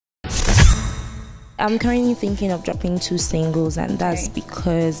I'm currently thinking of dropping 2 singles, and that's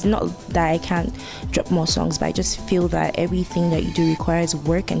because, not that I can't drop more songs, but I just feel that everything that you do requires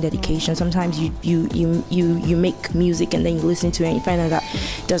work and dedication. Sometimes you make music and then you listen to it and you find out that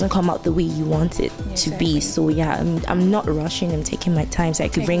it doesn't come out the way you want it to be. So yeah, I'm not rushing. I'm taking my time so I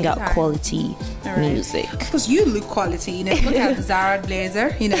could bring out quality music. Because you look quality, you know. Look at the Zara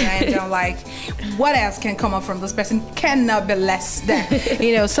blazer, you know, and I'm like, what else can come up from this person? Cannot be less than,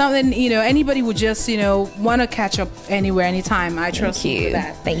 you know, something, you know, anybody would just, you know, want to catch up anywhere, anytime. I trust you for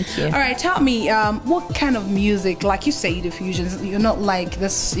that. Thank you. All right, tell me, what kind of music, like you say, the fusions, you're not like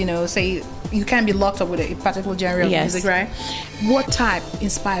this, you know, say you can't be locked up with a particular genre of music, right? What type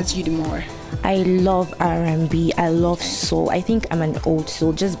inspires you the more? I love R&B. I love soul. I think I'm an old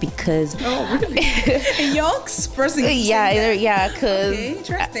soul just because. Oh, really? A young person? Yeah, because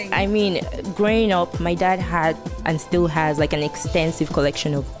interesting. I mean, growing up, my dad had and still has like an extensive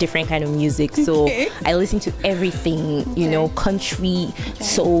collection of different kind of music. So I listen to everything, you know, country,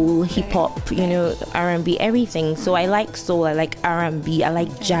 soul, hip hop, you know, R&B, everything. So I like soul. I like R&B. I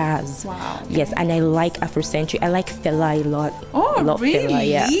like jazz. Wow. Yes, and I like Afrocentric. I like Fela a lot. Oh, I love really? Fela,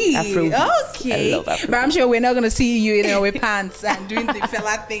 yeah. Afro. Okay, but I'm sure we're not gonna see you, you know, with pants and doing the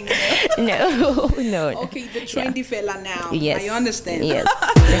Fela thing. No. Okay, the trendy Fela now. Yes. I understand.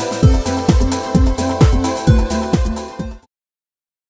 Yes.